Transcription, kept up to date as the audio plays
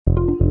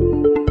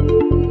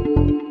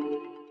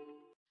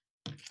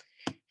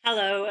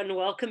Hello and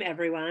welcome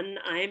everyone.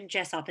 I'm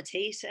Jess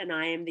Oppetit and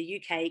I am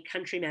the UK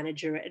country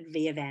manager at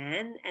Via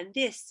Van, and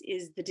this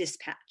is The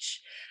Dispatch,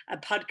 a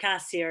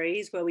podcast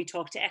series where we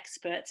talk to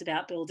experts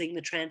about building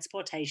the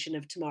transportation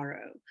of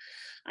tomorrow.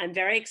 I'm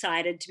very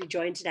excited to be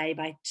joined today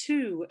by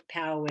two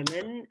power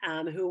women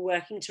who are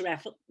working to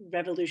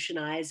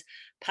revolutionise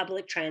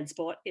public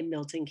transport in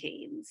Milton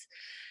Keynes.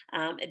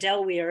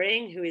 Adele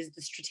Wearing, who is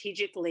the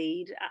strategic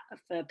lead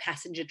for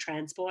passenger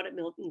transport at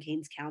Milton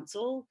Keynes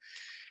Council,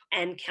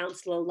 and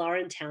Councillor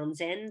Lauren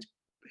Townsend,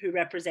 who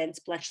represents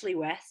Bletchley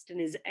West and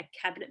is a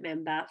cabinet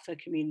member for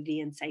community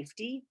and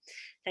safety.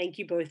 Thank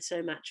you both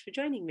so much for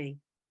joining me.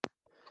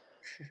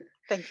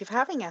 Thank you for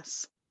having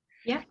us.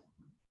 Yeah.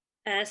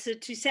 So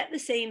to set the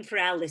scene for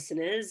our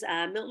listeners,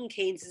 Milton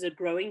Keynes is a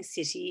growing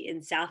city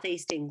in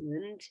southeast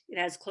England. It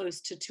has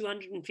close to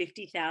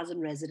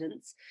 250,000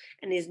 residents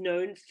and is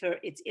known for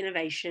its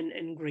innovation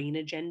and green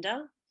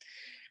agenda.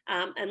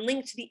 And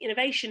linked to the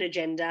innovation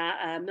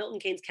agenda, Milton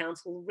Keynes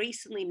Council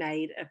recently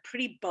made a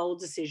pretty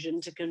bold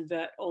decision to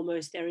convert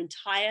almost their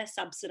entire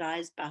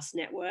subsidised bus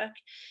network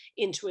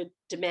into a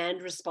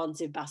demand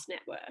responsive bus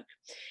network.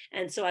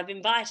 And so I've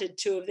invited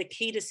two of the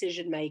key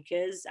decision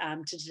makers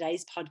to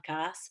today's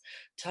podcast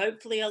to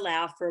hopefully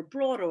allow for a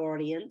broader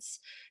audience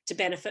to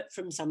benefit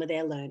from some of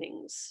their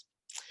learnings.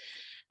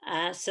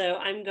 So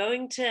I'm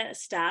going to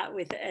start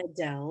with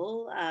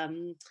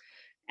Adele.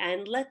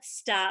 And let's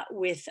start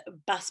with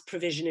bus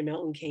provision in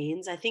Milton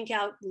Keynes. I think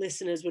our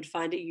listeners would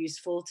find it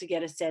useful to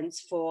get a sense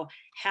for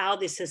how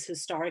this has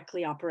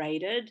historically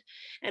operated.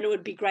 And it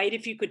would be great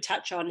if you could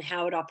touch on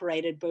how it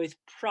operated both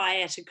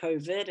prior to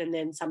COVID and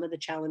then some of the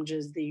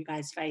challenges that you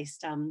guys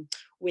faced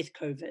with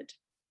COVID.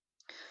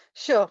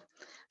 Sure.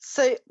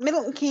 So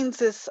Milton Keynes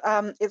is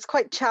it's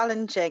quite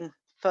challenging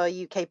for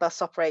UK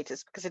bus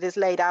operators because it is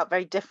laid out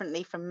very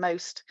differently from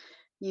most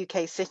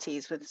UK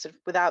cities with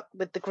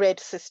the grid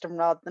system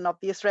rather than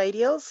obvious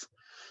radials.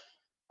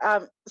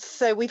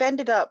 So we've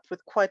ended up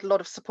with quite a lot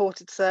of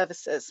supported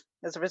services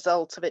as a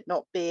result of it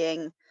not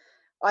being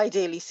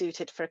ideally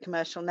suited for a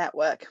commercial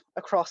network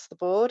across the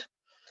board.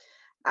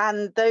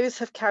 And those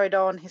have carried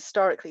on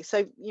historically.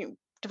 So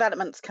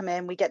developments come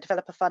in, we get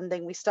developer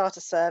funding, we start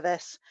a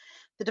service,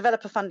 the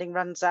developer funding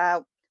runs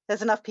out,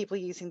 there's enough people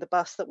using the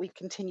bus that we've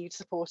continued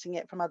supporting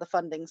it from other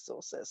funding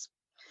sources.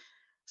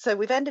 So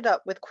we've ended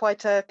up with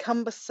quite a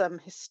cumbersome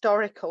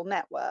historical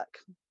network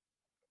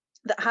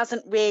that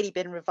hasn't really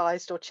been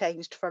revised or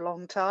changed for a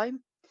long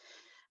time.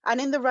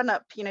 And in the run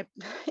up,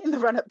 in the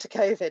run up to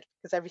COVID,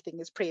 because everything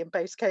is pre and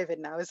post COVID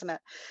now, isn't it?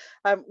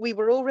 We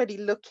were already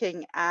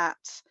looking at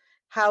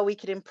how we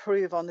could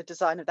improve on the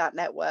design of that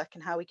network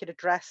and how we could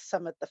address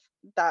some of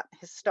that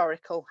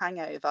historical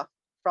hangover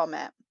from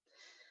it.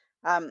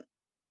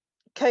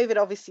 COVID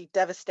obviously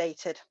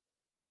devastated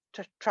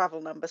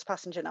travel numbers,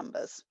 passenger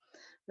numbers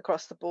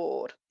across the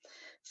board.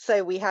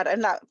 So we had,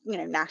 and that,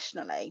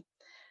 nationally.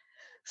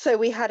 So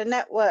we had a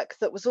network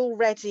that was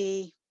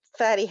already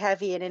fairly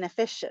heavy and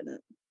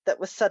inefficient that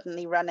was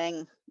suddenly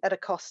running at a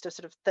cost of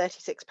sort of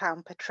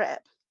 £36 per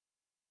trip,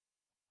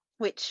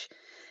 which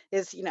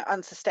is,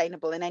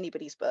 unsustainable in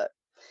anybody's book.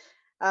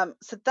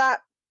 So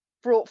that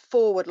brought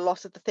forward a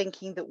lot of the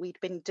thinking that we'd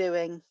been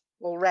doing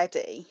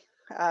already,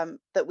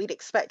 that we'd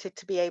expected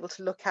to be able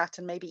to look at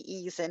and maybe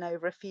ease in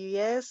over a few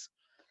years.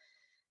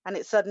 And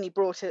it suddenly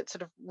brought it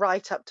sort of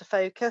right up to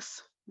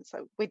focus.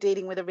 So we're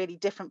dealing with a really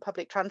different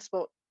public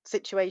transport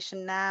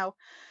situation now.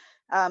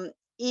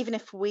 Even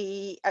if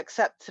we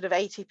accept sort of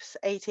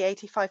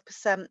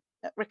 85%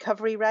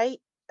 recovery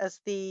rate as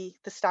the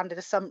standard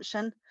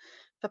assumption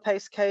for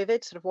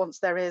post-COVID, sort of once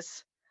there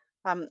is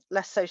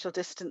less social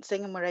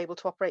distancing and we're able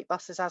to operate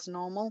buses as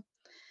normal,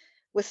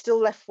 we're still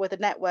left with a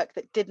network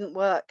that didn't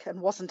work and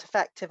wasn't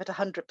effective at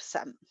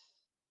 100%.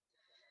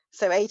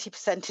 So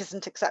 80%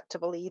 isn't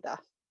acceptable either.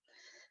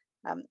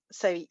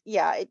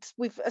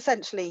 We've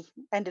essentially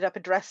ended up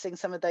addressing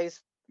some of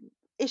those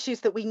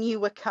issues that we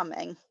knew were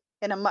coming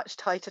in a much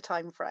tighter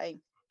time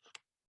frame.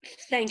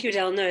 Thank you,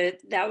 Adele. No,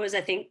 that was, I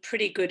think,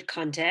 pretty good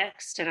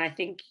context. And I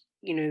think,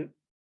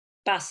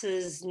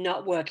 buses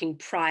not working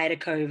prior to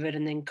COVID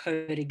and then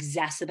COVID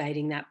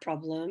exacerbating that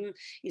problem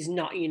is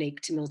not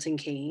unique to Milton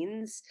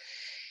Keynes.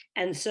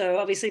 And so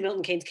obviously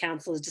Milton Keynes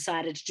Council has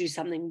decided to do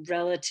something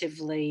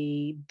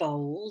relatively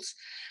bold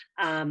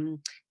and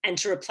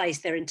to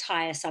replace their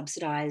entire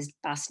subsidised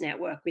bus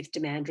network with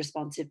demand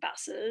responsive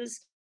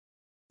buses.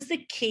 What's the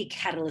key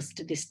catalyst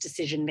to this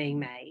decision being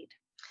made?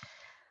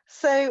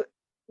 So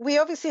we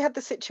obviously had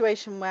the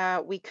situation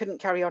where we couldn't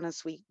carry on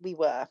as we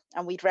were,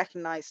 and we'd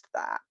recognised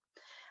that.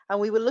 And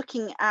we were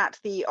looking at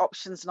the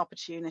options and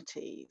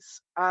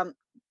opportunities.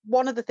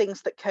 One of the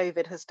things that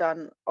COVID has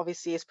done,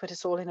 obviously, is put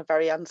us all in a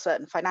very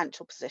uncertain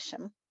financial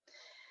position.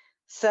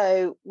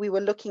 So we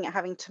were looking at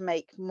having to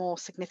make more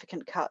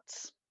significant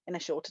cuts in a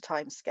shorter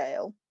time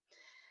scale.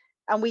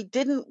 And we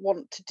didn't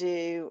want to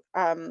do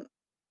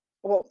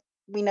what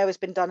we know has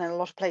been done in a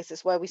lot of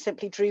places, where we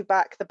simply drew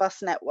back the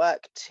bus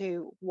network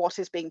to what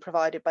is being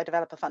provided by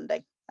developer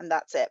funding. And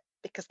that's it,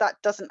 because that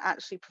doesn't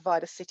actually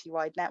provide a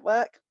citywide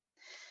network.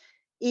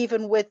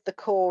 even with the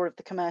core of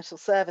the commercial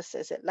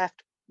services, it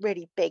left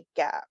really big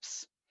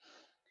gaps.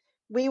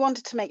 We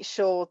wanted to make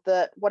sure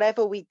that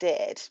whatever we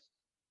did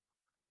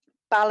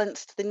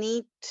balanced the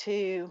need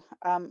to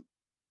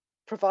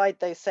provide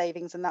those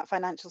savings and that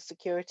financial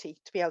security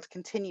to be able to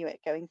continue it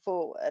going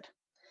forward,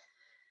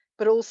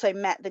 but also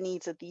met the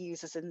needs of the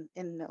users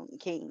in Milton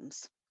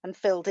Keynes and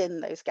filled in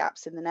those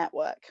gaps in the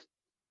network.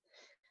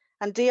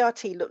 And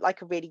DRT looked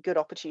like a really good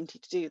opportunity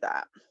to do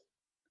that.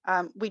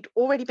 We'd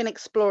already been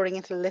exploring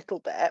it a little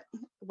bit,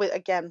 with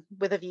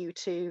a view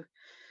to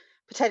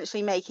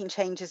potentially making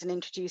changes and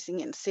introducing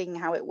it and seeing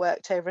how it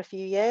worked over a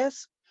few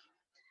years.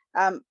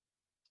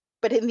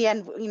 But in the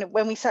end,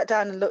 when we sat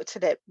down and looked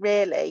at it,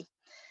 really,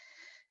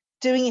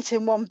 doing it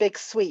in one big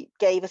sweep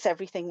gave us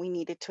everything we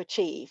needed to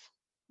achieve.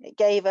 It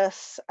gave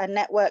us a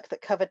network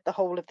that covered the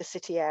whole of the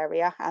city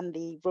area and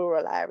the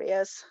rural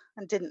areas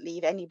and didn't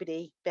leave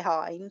anybody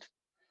behind.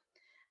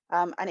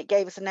 And it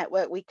gave us a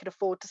network we could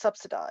afford to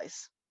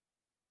subsidise.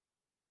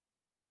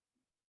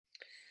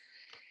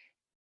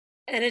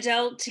 And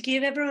Adele, to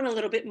give everyone a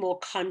little bit more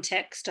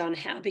context on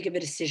how big of a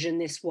decision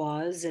this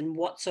was and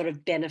what sort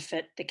of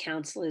benefit the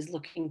council is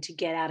looking to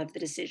get out of the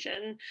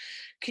decision,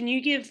 can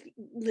you give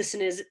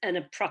listeners an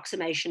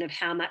approximation of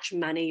how much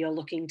money you're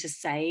looking to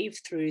save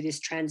through this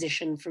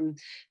transition from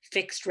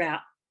fixed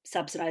route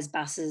subsidised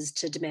buses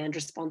to demand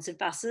responsive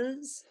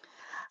buses?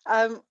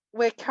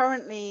 We're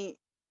currently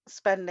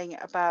spending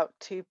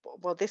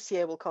this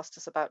year will cost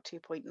us about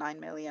 2.9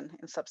 million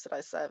in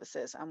subsidised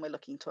services, and we're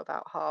looking to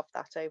about halve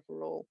that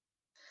overall.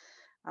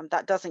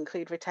 That does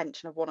include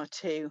retention of one or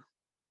two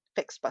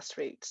fixed bus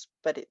routes,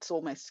 but it's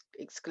almost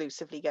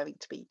exclusively going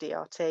to be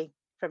DRT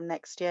from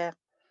next year.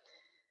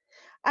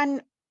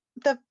 And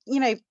the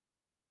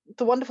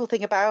wonderful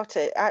thing about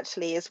it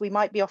actually is we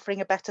might be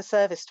offering a better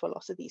service to a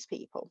lot of these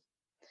people.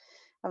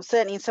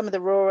 Certainly in some of the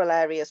rural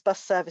areas,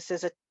 bus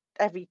services are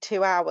every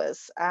 2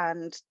 hours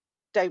and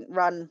don't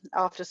run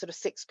after sort of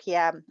 6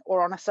 p.m.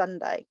 or on a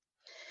Sunday.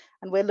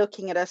 And we're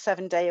looking at a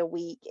 7-day a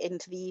week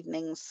into the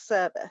evenings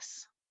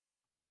service.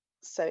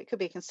 So it could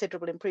be a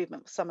considerable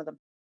improvement for some of them.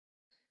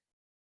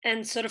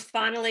 And sort of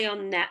finally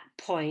on that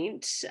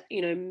point,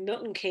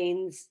 Milton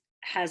Keynes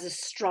has a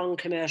strong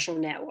commercial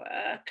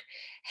network.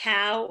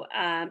 How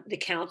the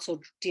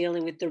council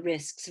dealing with the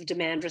risks of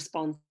demand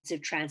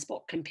responsive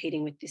transport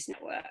competing with this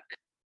network?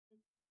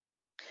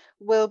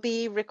 We'll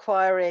be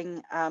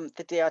requiring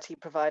the DRT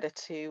provider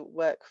to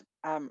work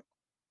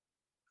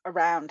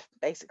around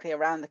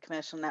the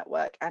commercial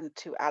network and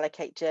to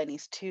allocate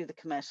journeys to the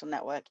commercial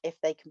network if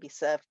they can be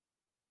served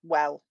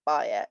well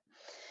by it.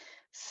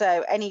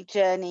 So any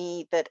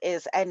journey that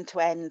is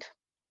end-to-end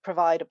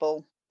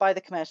providable by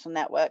the commercial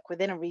network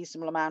within a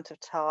reasonable amount of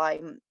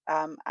time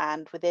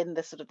and within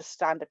the sort of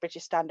the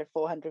British standard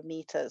 400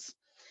 meters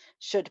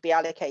should be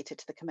allocated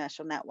to the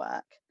commercial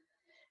network.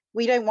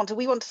 We want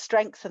to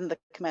strengthen the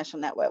commercial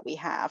network we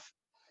have.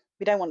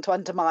 We don't want to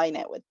undermine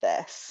it with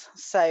this.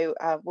 So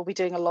we'll be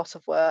doing a lot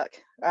of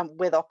work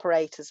with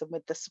operators and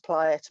with the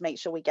supplier to make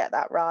sure we get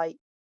that right.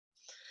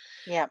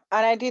 Yeah,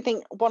 and I do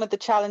think one of the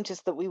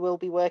challenges that we will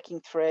be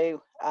working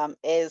through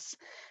is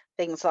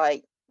things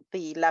like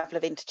the level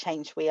of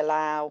interchange we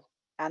allow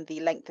and the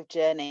length of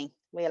journey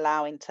we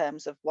allow in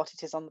terms of what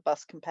it is on the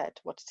bus compared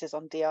to what it is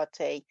on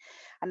DRT.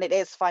 And it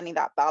is finding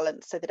that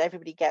balance so that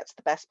everybody gets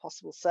the best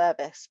possible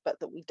service, but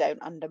that we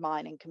don't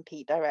undermine and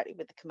compete directly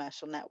with the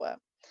commercial network.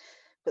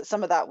 But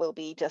some of that will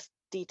be just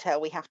detail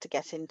we have to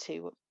get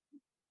into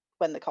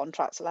when the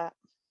contract's let.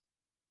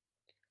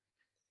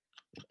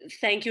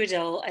 Thank you,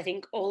 Adele. I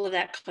think all of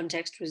that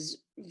context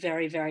was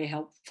very, very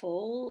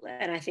helpful.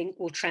 And I think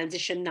we'll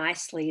transition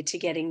nicely to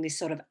getting this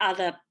sort of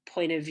other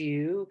point of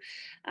view,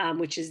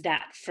 which is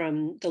that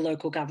from the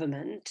local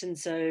government. And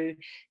so,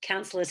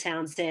 Councillor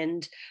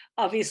Townsend,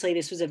 obviously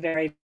this was a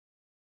very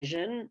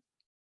vision.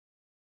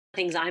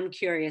 Things I'm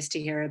curious to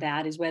hear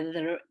about is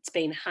whether it's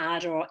been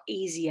harder or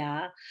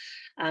easier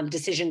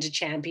decision to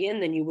champion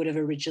than you would have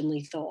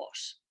originally thought.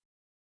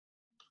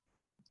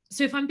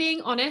 So if I'm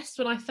being honest,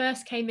 when I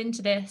first came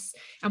into this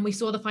and we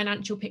saw the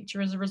financial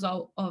picture as a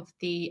result of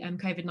the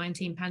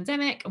COVID-19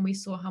 pandemic, and we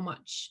saw how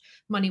much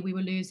money we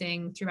were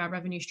losing through our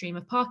revenue stream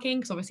of parking,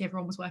 because obviously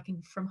everyone was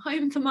working from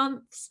home for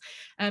months.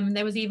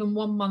 There was even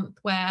 1 month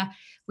where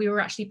we were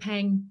actually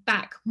paying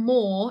back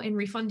more in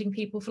refunding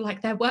people for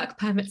like their work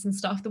permits and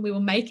stuff than we were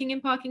making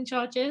in parking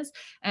charges.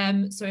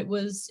 So it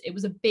was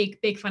a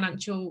big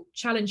financial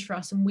challenge for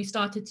us, and we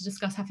started to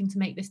discuss having to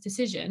make this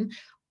decision.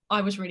 I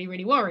was really,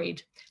 really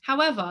worried.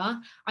 However,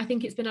 I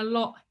think it's been a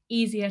lot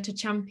easier to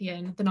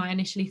champion than I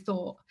initially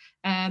thought.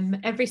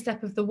 Every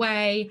step of the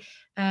way,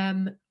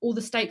 all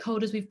the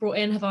stakeholders we've brought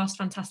in have asked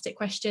fantastic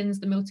questions.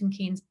 The Milton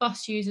Keynes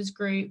bus users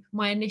group,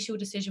 my initial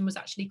decision was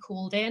actually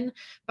called in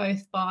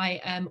both by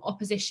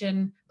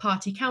opposition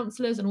party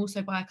councillors and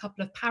also by a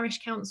couple of parish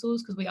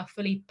councils, because we are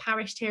fully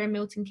parished here in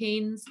Milton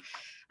Keynes.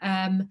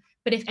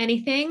 But if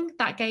anything,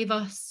 that gave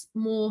us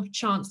more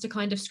chance to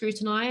kind of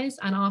scrutinise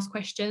and ask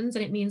questions.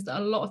 And it means that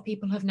a lot of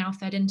people have now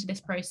fed into this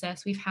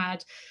process. We've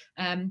had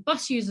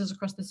bus users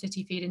across the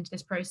city feed into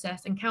this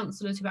process, and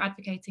councillors who are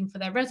advocating for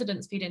their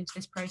residents feed into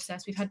this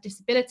process. We've had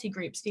disability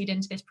groups feed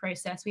into this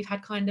process. We've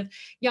had kind of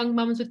young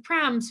mums with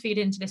prams feed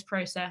into this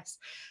process.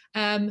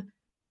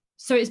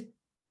 So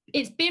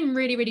it's been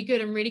really, really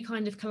good and really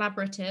kind of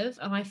collaborative.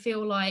 And I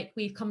feel like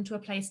we've come to a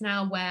place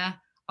now where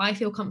I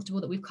feel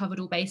comfortable that we've covered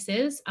all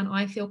bases, and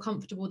I feel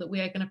comfortable that we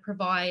are going to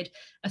provide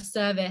a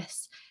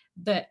service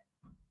that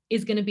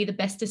is going to be the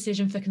best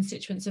decision for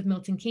constituents of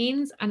Milton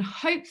Keynes, and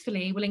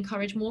hopefully will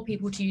encourage more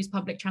people to use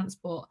public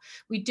transport.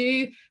 We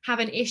do have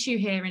an issue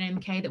here in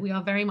MK that we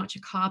are very much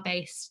a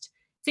car-based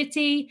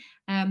city,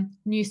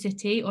 new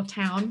city or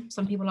town.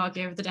 Some people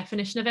argue over the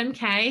definition of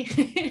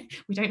MK.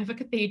 We don't have a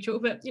cathedral,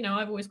 but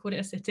I've always called it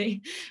a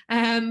city.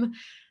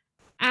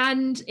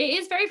 And it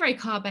is very, very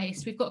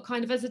car-based. We've got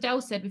kind of, as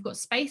Adele said, we've got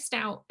spaced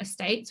out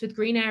estates with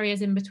green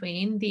areas in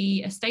between.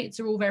 The estates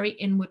are all very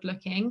inward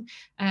looking.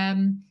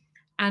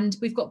 And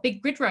we've got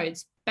big grid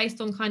roads based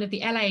on kind of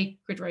the LA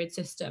grid road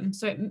system.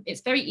 So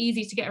it's very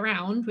easy to get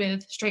around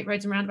with straight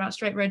roads and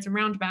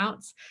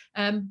roundabouts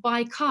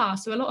by car.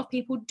 So a lot of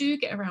people do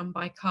get around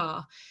by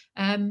car.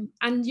 And,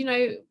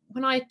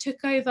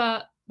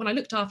 when I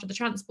looked after the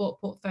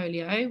transport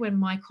portfolio, when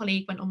my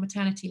colleague went on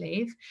maternity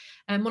leave,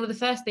 one of the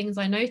first things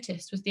I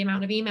noticed was the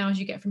amount of emails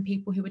you get from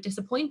people who were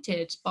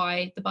disappointed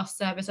by the bus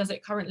service as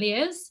it currently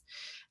is.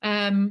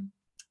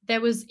 There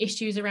was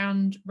issues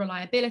around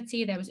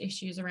reliability. There was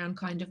issues around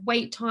kind of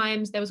wait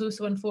times. There was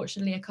also,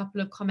 unfortunately, a couple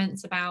of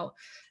comments about,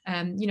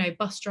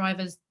 bus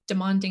drivers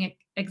demanding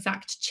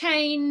exact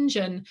change,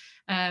 and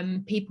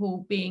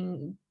people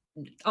being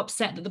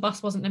upset that the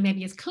bus wasn't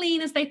maybe as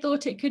clean as they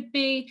thought it could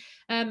be.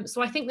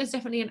 So I think there's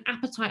definitely an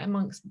appetite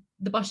amongst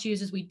the bus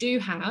users we do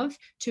have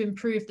to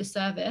improve the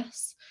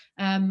service.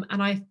 And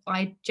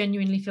I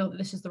genuinely feel that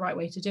this is the right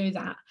way to do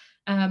that.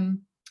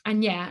 And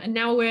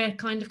now we're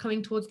kind of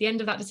coming towards the end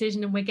of that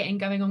decision, and we're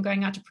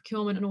going out to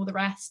procurement and all the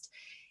rest.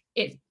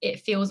 It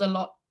feels a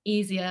lot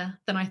easier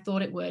than I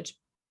thought it would,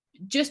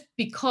 just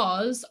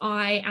because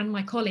I and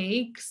my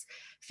colleagues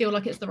feel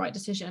like it's the right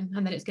decision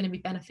and that it's going to be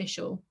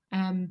beneficial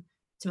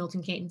to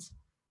Milton Keynes.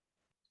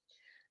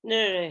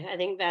 No, I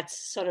think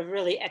that's sort of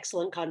really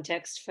excellent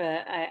context for,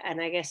 and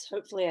I guess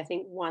hopefully I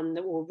think one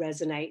that will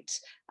resonate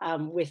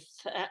with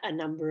a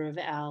number of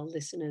our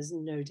listeners,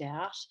 no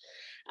doubt.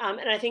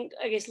 And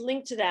I guess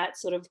linked to that,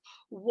 sort of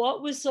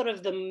what was sort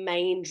of the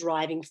main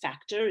driving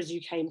factor as you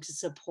came to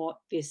support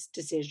this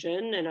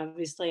decision? And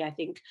obviously I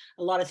think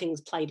a lot of things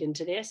played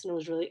into this,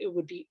 and it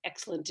would be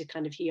excellent to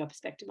kind of hear your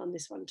perspective on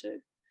this one too.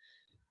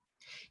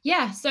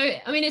 Yeah, so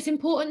I mean, it's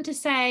important to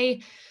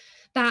say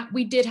that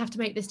we did have to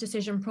make this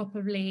decision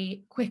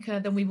probably quicker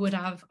than we would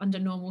have under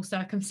normal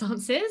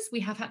circumstances. We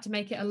have had to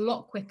make it a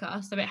lot quicker.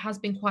 So it has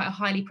been quite a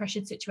highly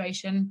pressured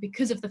situation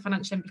because of the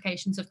financial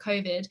implications of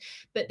COVID.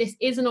 But this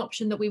is an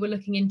option that we were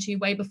looking into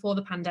way before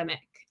the pandemic.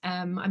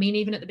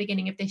 Even at the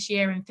beginning of this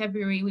year in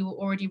February, we were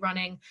already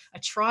running a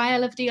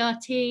trial of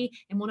DRT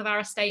in one of our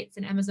estates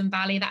in Emerson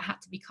Valley that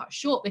had to be cut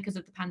short because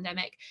of the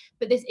pandemic.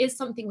 But this is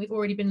something we've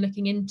already been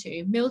looking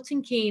into.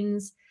 Milton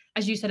Keynes,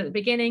 as you said at the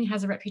beginning,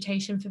 has a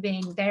reputation for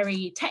being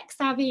very tech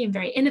savvy and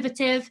very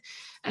innovative.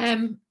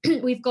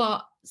 We've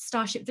got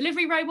Starship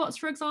delivery robots,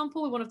 for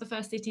example. We're one of the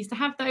first cities to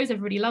have those.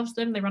 Everybody loves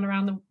them. They run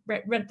around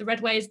the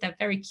redways. They're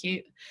very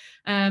cute.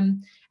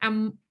 And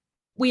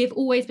we have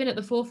always been at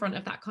the forefront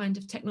of that kind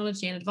of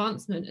technology and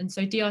advancement. And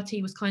so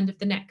DRT was kind of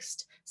the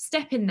next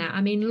step in that.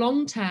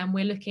 Long term,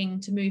 we're looking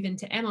to move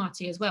into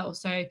MRT as well.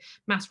 So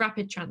mass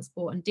rapid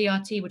transport, and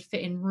DRT would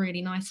fit in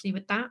really nicely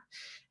with that.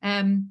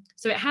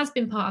 So it has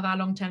been part of our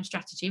long-term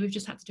strategy. We've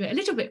just had to do it a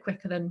little bit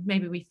quicker than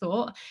maybe we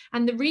thought.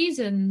 And the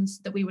reasons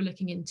that we were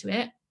looking into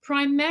it,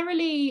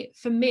 primarily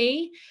for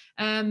me,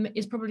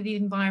 is probably the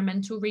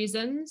environmental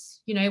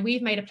reasons.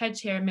 We've made a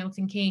pledge here in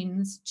Milton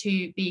Keynes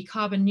to be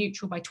carbon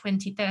neutral by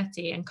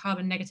 2030 and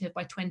carbon negative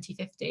by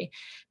 2050.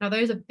 Now,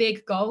 those are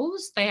big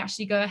goals. They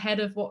actually go ahead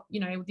of what,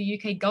 the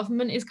UK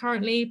government is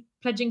currently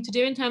pledging to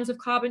do in terms of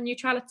carbon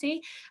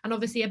neutrality. And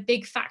obviously a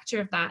big factor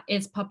of that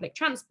is public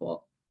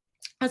transport.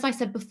 As I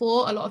said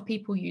before, a lot of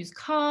people use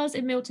cars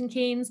in Milton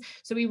Keynes,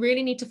 so we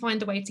really need to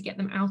find a way to get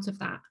them out of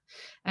that,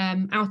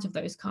 out of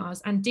those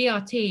cars. And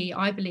DRT,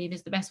 I believe,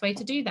 is the best way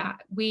to do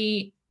that.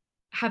 We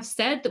have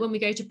said that when we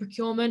go to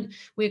procurement,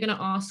 we're going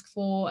to ask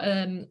for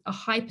a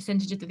high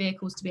percentage of the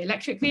vehicles to be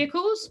electric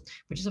vehicles,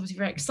 which is obviously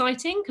very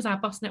exciting because our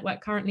bus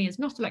network currently is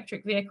not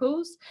electric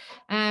vehicles.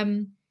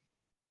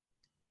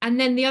 And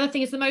then the other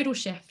thing is the modal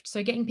shift,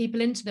 so getting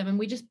people into them. And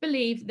we just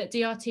believe that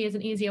DRT is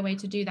an easier way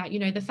to do that.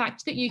 The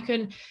fact that you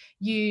can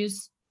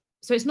use,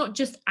 so it's not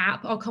just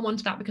app, I'll come on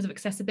to that because of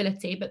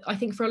accessibility, but I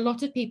think for a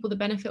lot of people, the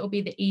benefit will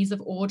be the ease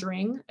of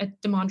ordering a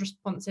demand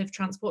responsive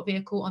transport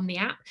vehicle on the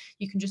app.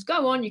 You can just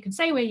go on, you can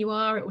say where you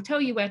are, it will tell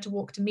you where to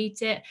walk to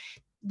meet it.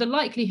 The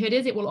likelihood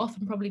is it will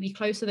often probably be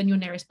closer than your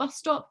nearest bus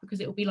stop because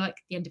it will be like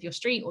the end of your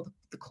street or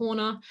the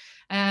corner.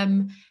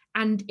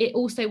 And it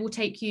also will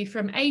take you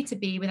from A to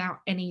B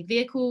without any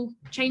vehicle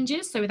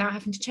changes. So without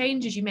having to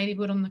change as you maybe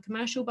would on the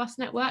commercial bus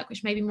network,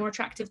 which may be more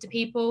attractive to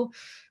people.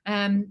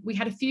 We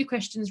had a few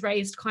questions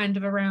raised kind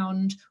of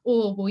around,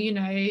 oh, well, you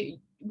know,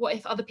 what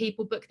if other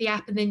people book the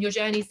app and then your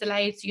journey's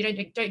delayed, so you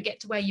don't get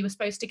to where you were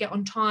supposed to get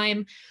on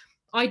time?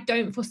 I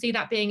don't foresee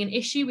that being an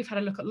issue. We've had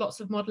a look at lots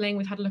of modelling.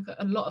 We've had a look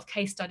at a lot of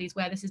case studies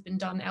where this has been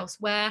done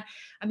elsewhere.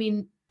 I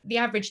mean, the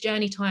average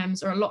journey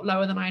times are a lot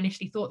lower than I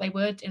initially thought they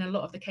would in a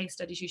lot of the case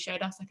studies you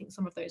showed us. I think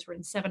some of those were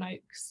in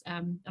Sevenoaks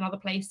and other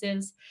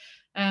places.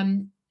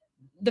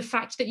 The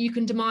fact that you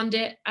can demand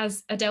it,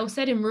 as Adele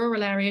said, in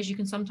rural areas, you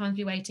can sometimes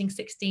be waiting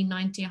 60,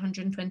 90,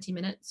 120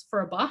 minutes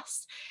for a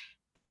bus.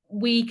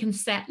 We can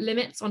set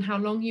limits on how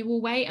long you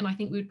will wait, and I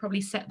think we would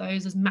probably set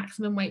those as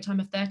maximum wait time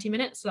of 30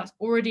 minutes. So that's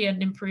already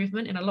an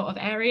improvement in a lot of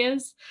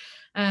areas.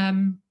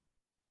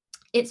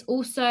 It's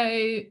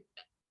also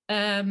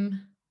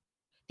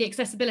the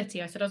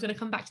accessibility. I said I was going to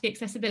come back to the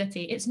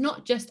accessibility. It's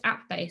not just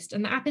app-based,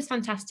 and the app is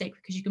fantastic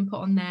because you can put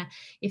on there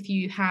if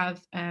you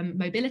have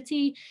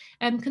mobility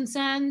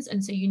concerns,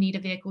 and so you need a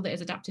vehicle that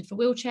is adapted for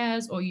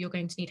wheelchairs, or you're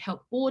going to need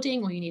help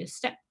boarding, or you need a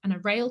step and a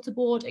rail to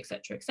board,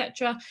 etc.,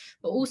 etc.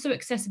 But also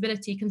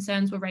accessibility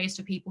concerns were raised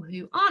for people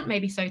who aren't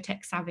maybe so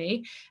tech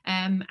savvy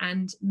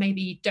and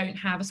maybe don't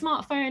have a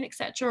smartphone,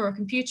 etc., or a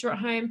computer at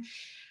home.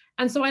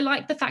 And so I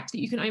like the fact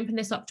that you can open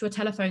this up to a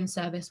telephone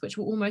service, which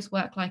will almost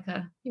work like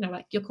a, you know,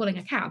 like you're calling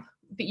a cab,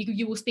 but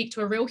you will speak to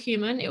a real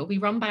human. It will be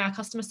run by our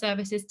customer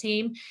services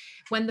team.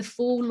 When the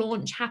full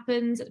launch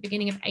happens at the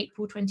beginning of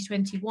April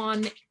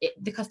 2021,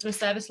 the customer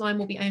service line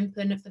will be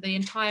open for the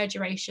entire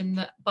duration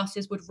that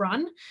buses would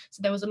run.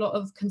 So there was a lot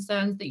of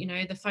concerns that, you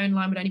know, the phone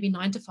line would only be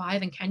 9 to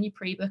 5 and can you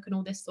pre-book and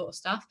all this sort of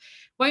stuff.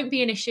 Won't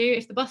be an issue.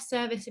 If the bus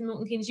service in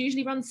Milton Keynes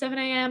usually runs 7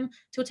 a.m.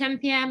 till 10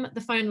 p.m,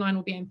 the phone line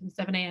will be open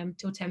 7 a.m.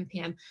 till 10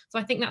 p.m. So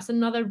I think that's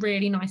another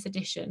really nice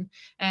addition.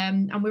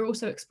 And we're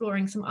also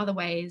exploring some other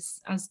ways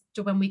as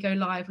to when we go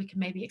live, we can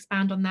maybe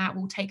expand on that.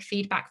 We'll take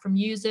feedback from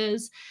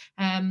users.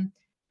 And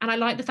I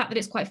like the fact that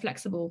it's quite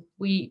flexible.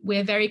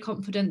 We're very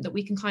confident that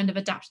we can kind of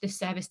adapt this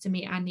service to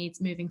meet our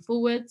needs moving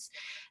forwards.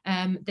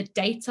 The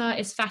data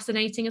is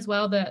fascinating as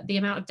well, the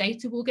amount of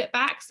data we'll get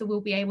back. So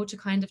we'll be able to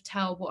kind of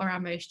tell what are our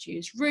most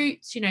used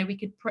routes. You know, we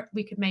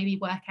could maybe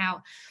work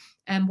out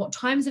what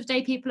times of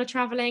day people are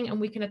traveling,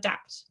 and we can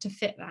adapt to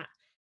fit that.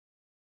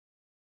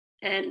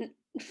 And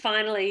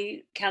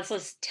finally, Councillor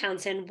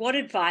Townsend, what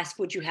advice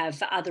would you have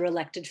for other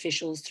elected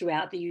officials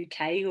throughout the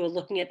UK who are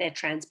looking at their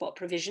transport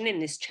provision in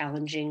this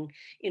challenging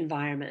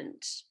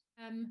environment?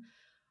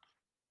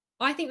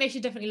 I think they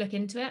should definitely look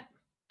into it.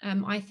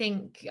 I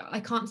think,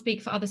 I can't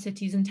speak for other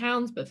cities and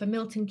towns, but for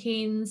Milton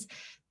Keynes,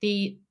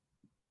 the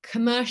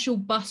commercial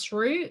bus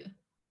route,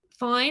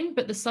 fine,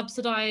 but the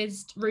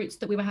subsidised routes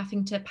that we were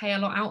having to pay a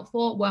lot out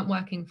for weren't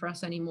working for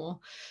us anymore.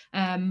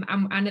 And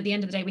at the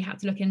end of the day, we had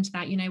to look into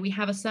that. You know, we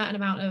have a certain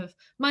amount of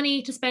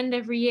money to spend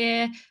every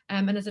year.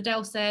 And as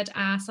Adele said,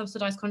 our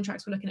subsidised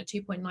contracts were looking at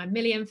 2.9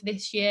 million for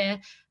this year.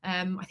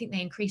 I think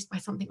they increased by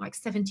something like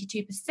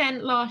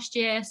 72% last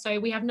year. So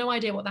we have no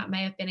idea what that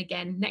may have been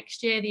again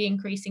next year, the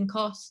increase in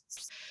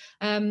costs.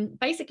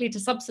 Basically to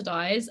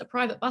subsidise a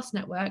private bus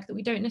network that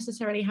we don't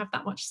necessarily have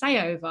that much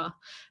say over.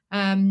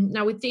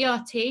 Now with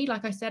DRT,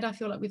 like I said, I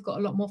feel like we've got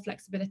a lot more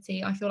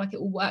flexibility. I feel like it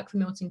will work for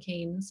Milton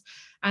Keynes.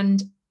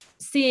 And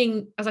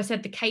seeing, as I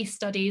said, the case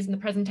studies and the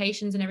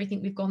presentations and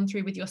everything we've gone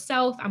through with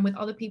yourself and with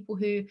other people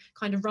who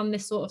kind of run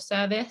this sort of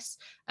service,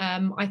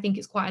 I think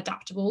it's quite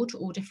adaptable to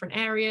all different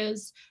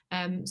areas.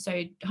 So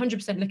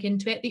 100% look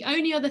into it. The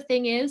only other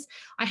thing is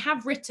I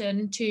have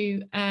written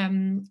to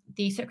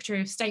the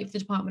Secretary of State for the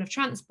Department of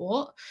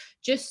Transport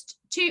just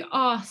to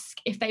ask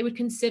if they would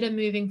consider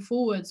moving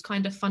forwards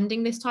kind of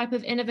funding this type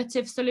of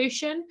innovative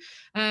solution,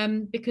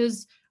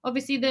 because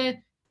obviously the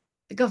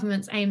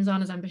government's aims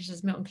aren't as ambitious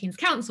as Milton Keynes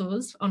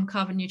Council's on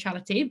carbon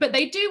neutrality, but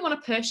they do want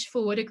to push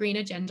forward a green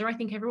agenda. I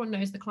think everyone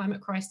knows the climate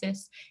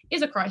crisis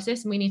is a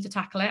crisis and we need to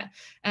tackle it.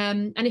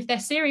 And if they're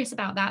serious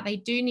about that, they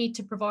do need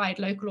to provide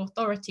local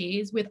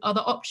authorities with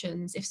other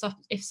options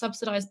if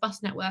subsidised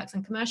bus networks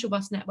and commercial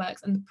bus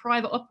networks and the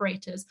private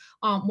operators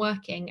aren't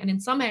working. And in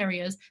some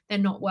areas, they're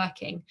not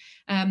working.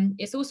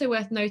 It's also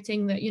worth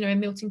noting that, you know,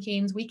 in Milton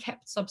Keynes, we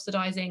kept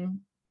subsidising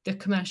the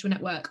commercial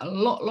network a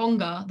lot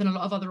longer than a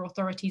lot of other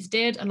authorities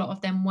did. A lot of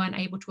them weren't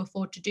able to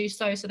afford to do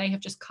so, so they have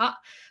just cut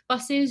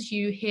buses.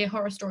 You hear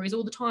horror stories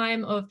all the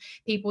time of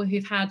people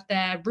who've had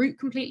their route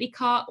completely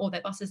cut, or their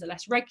buses are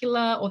less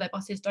regular, or their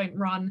buses don't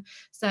run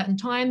certain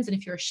times, and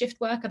if you're a shift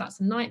worker, that's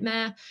a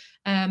nightmare.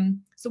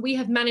 So we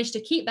have managed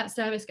to keep that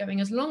service going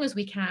as long as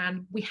we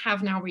can. We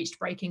have now reached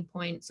breaking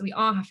point, so we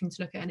are having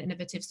to look at an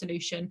innovative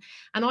solution.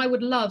 And I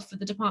would love for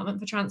the Department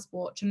for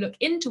Transport to look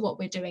into what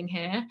we're doing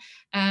here,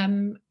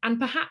 and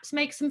perhaps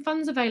make some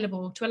funds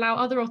available to allow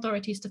other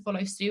authorities to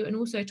follow suit, and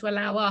also to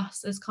allow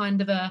us as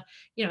kind of a,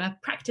 you know, a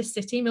practice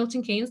city,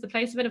 Milton Keynes, the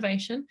place of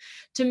innovation,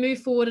 to move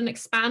forward and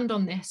expand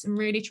on this and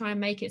really try and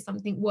make it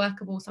something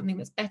workable, something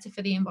that's better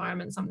for the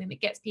environment, something that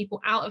gets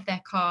people out of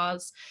their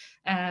cars,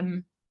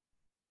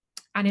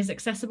 and is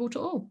accessible to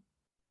all.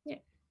 Yeah.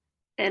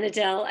 And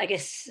Adele, I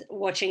guess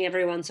watching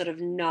everyone sort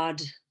of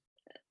nod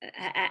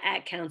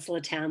at Councillor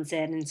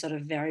Townsend in sort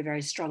of very,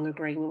 very strong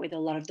agreement with a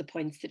lot of the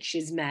points that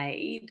she's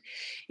made.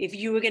 If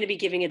you were going to be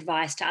giving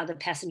advice to other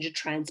passenger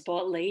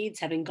transport leads,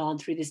 having gone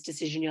through this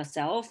decision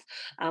yourself,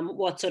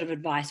 what sort of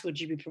advice would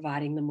you be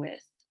providing them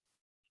with?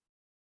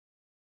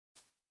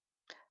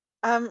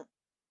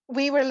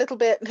 We were a little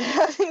bit,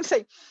 I think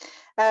so,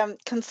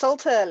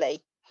 consult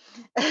early.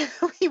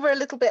 We were a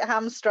little bit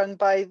hamstrung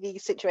by the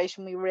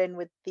situation we were in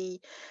with the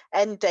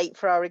end date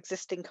for our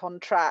existing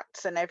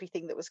contracts and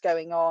everything that was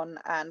going on,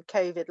 and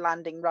COVID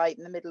landing right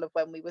in the middle of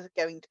when we were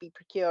going to be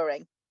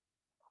procuring.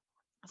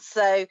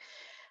 So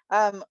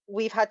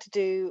we've had to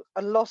do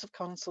a lot of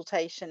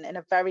consultation in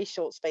a very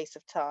short space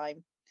of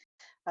time,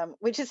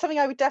 which is something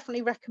I would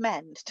definitely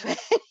recommend to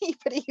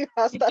anybody who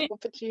has that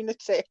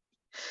opportunity.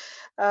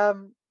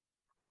 Um,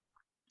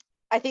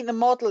 I think the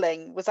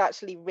modelling was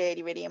actually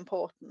really, really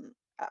important.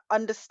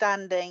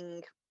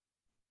 Understanding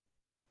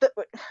that,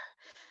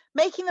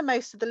 making the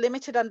most of the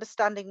limited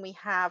understanding we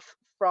have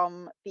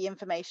from the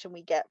information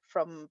we get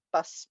from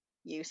bus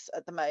use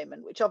at the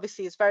moment, which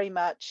obviously is very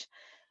much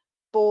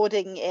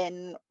boarding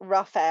in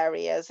rough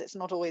areas. It's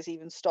not always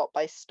even stop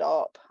by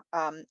stop,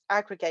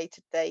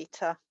 aggregated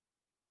data.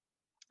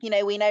 You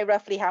know, we know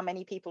roughly how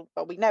many people,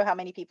 well, we know how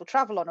many people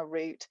travel on a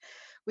route.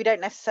 We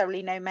don't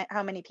necessarily know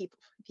how many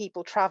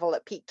people travel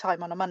at peak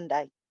time on a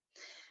Monday.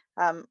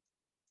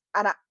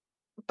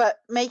 But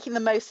making the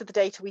most of the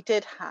data we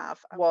did have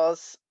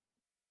was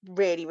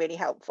really, really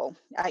helpful.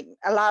 It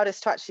allowed us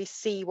to actually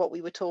see what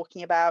we were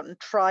talking about and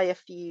try a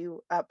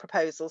few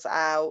proposals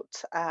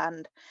out.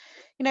 And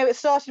you know, it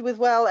started with,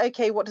 well,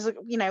 okay, what does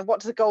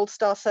a gold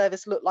star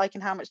service look like,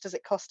 and how much does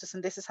it cost us,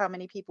 and this is how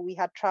many people we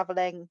had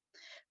traveling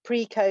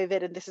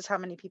pre-COVID, and this is how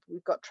many people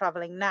we've got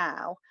traveling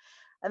now.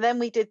 And then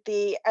we did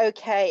the,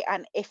 okay,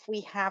 and if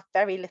we have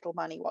very little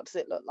money, what does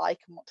it look like,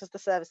 and what does the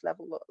service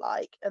level look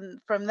like?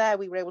 And from there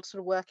we were able to sort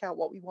of work out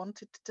what we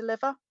wanted to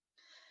deliver,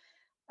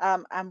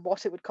 and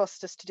what it would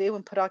cost us to do,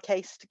 and put our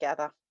case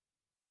together.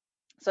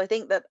 So I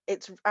think that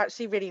it's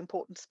actually really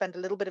important to spend a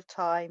little bit of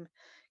time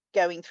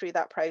going through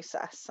that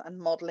process and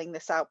modeling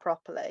this out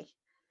properly,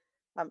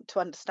 to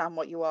understand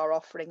what you are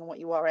offering and what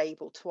you are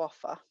able to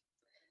offer.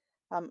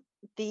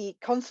 The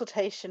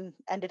consultation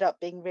ended up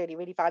being really,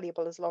 really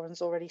valuable, as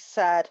Lauren's already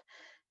said,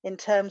 in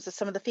terms of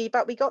some of the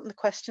feedback we got and the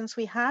questions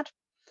we had.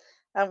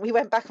 We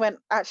went back and went,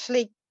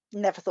 actually,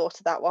 never thought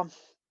of that one.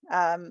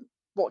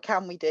 What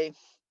can we do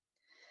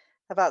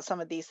about some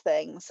of these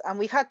things? And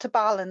we've had to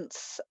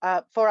balance,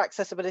 for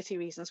accessibility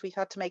reasons, we've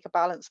had to make a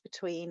balance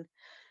between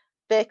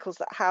vehicles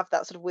that have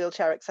that sort of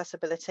wheelchair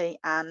accessibility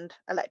and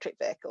electric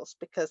vehicles,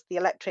 because the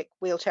electric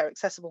wheelchair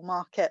accessible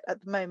market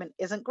at the moment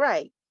isn't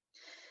great.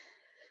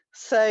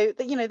 So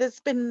you know,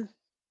 there's been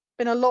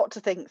a lot to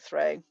think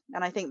through,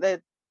 and I think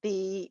that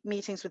the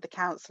meetings with the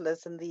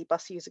councillors and the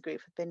bus user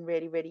group have been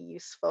really, really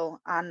useful,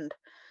 and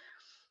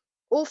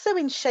also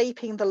in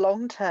shaping the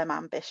long-term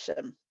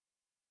ambition,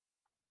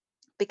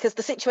 because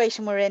the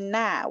situation we're in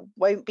now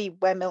won't be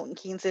where Milton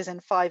Keynes is in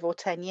 5 or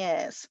 10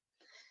 years,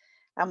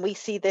 and we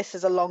see this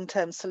as a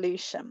long-term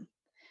solution.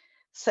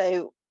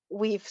 So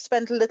we've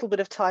spent a little bit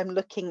of time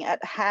looking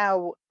at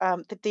how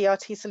the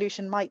DRT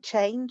solution might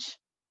change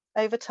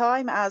over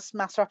time as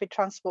mass rapid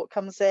transport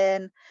comes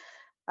in,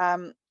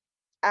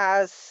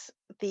 as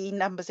the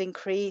numbers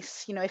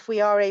increase. You know, if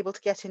we are able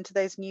to get into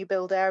those new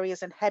build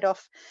areas and head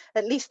off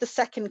at least the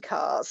second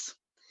cars,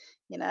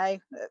 you know,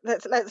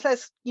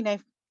 let's you know,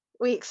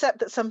 we accept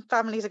that some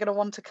families are going to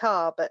want a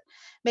car, but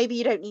maybe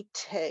you don't need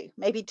two.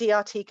 Maybe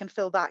DRT can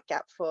fill that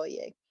gap for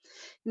you.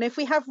 And if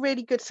we have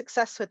really good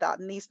success with that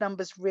and these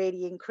numbers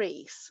really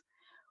increase,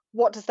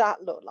 what does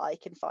that look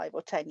like in 5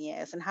 or 10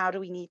 years? And how do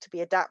we need to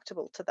be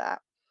adaptable to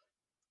that?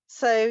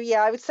 So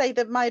yeah, I would say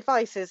that my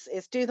advice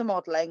is do the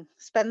modelling,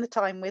 spend the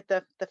time with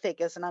the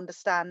figures, and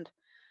understand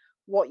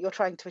what you're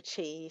trying to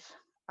achieve,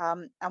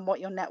 and what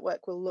your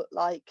network will look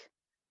like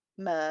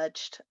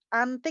merged,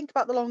 and think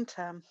about the long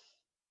term.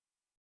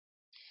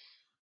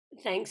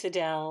 Thanks,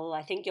 Adele.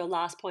 I think your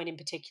last point in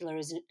particular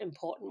is an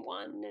important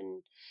one,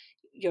 and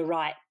you're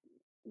right.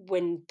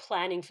 When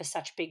planning for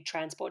such big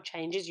transport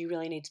changes, you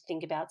really need to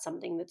think about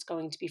something that's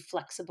going to be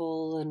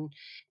flexible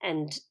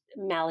and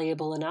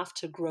malleable enough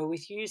to grow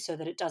with you, so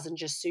that it doesn't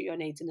just suit your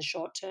needs in the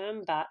short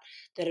term, but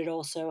that it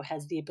also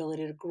has the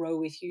ability to grow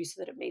with you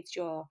so that it meets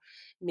your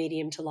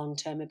medium to long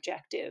term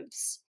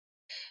objectives.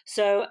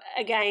 So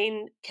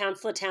again,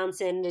 Councillor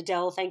Townsend,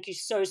 Adele, thank you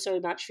so, so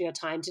much for your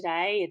time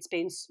today. It's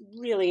been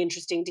really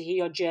interesting to hear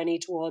your journey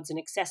towards an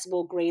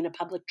accessible, greener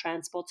public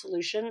transport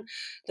solution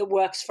that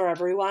works for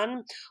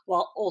everyone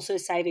while also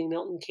saving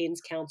Milton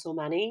Keynes Council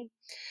money.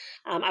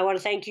 I want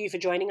to thank you for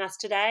joining us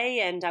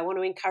today, and I want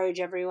to encourage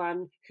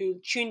everyone who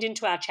tuned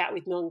into our chat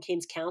with Milton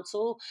Keynes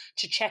Council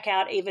to check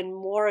out even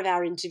more of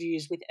our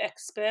interviews with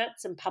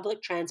experts and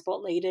public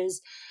transport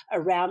leaders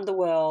around the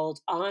world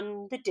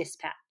on The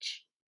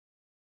Dispatch.